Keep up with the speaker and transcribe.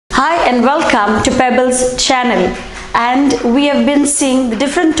Hi and welcome to Pebbles channel, and we have been seeing the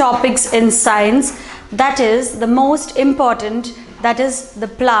different topics in science. That is the most important, that is the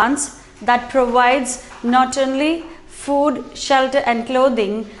plants that provides not only food, shelter and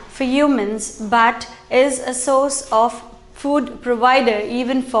clothing for humans, but is a source of food provider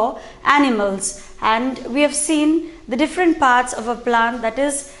even for animals. And we have seen the different parts of a plant, that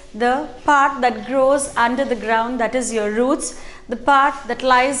is the part that grows under the ground, that is your roots, the part that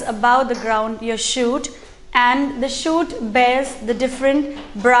lies above the ground, your shoot, and the shoot bears the different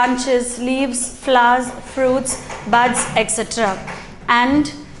branches, leaves, flowers, fruits, buds, etc.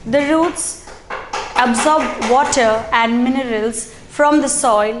 And the roots absorb water and minerals from the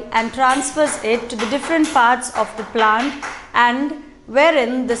soil and transfers it to the different parts of the plant, and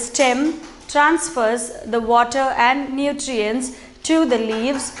wherein the stem transfers the water and nutrients to the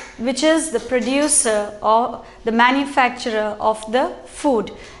leaves, which is the producer or the manufacturer of the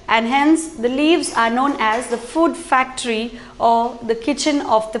food, and hence the leaves are known as the food factory or the kitchen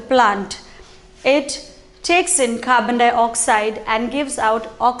of the plant. It takes in carbon dioxide and gives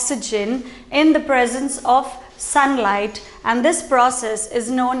out oxygen in the presence of sunlight, and this process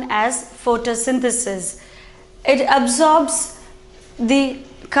is known as photosynthesis. It absorbs the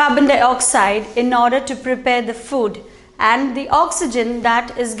carbon dioxide in order to prepare the food, and the oxygen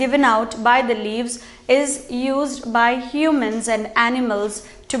that is given out by the leaves is used by humans and animals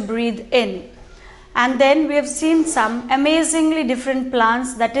to breathe in. And then we have seen some amazingly different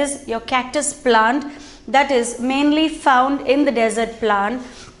plants, that is your cactus plant, that is mainly found in the desert plant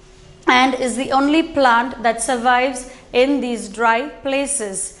and is the only plant that survives in these dry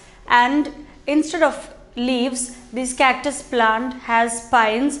places. And instead of leaves, this cactus plant has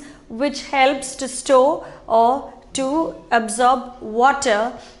spines which helps to store or to absorb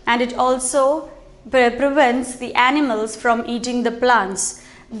water, and it also prevents the animals from eating the plants.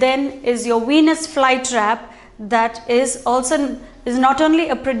 Then is your Venus flytrap, that is not only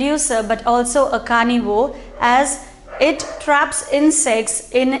a producer but also a carnivore, as it traps insects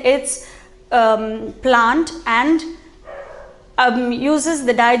in its plant and uses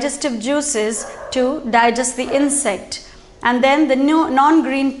the digestive juices to digest the insect. And then the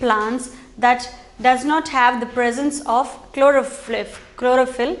non-green plants that does not have the presence of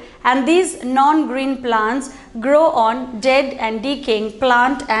chlorophyll, and these non-green plants grow on dead and decaying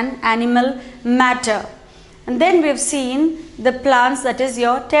plant and animal matter. And then we have seen the plants, that is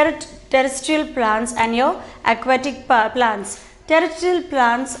your terrestrial plants and your aquatic plants. Terrestrial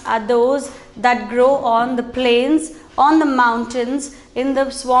plants are those that grow on the plains, on the mountains, in the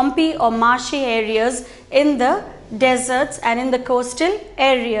swampy or marshy areas, in the deserts and in the coastal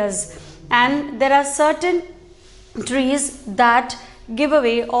areas. And there are certain trees that give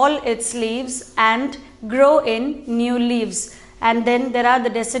away all its leaves and grow in new leaves. And then there are the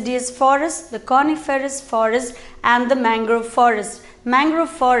deciduous forest, the coniferous forest and the mangrove forest. Mangrove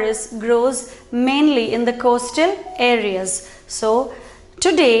forest grows mainly in the coastal areas. So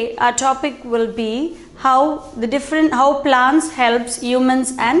today our topic will be how plants helps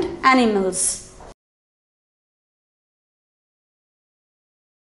humans and animals.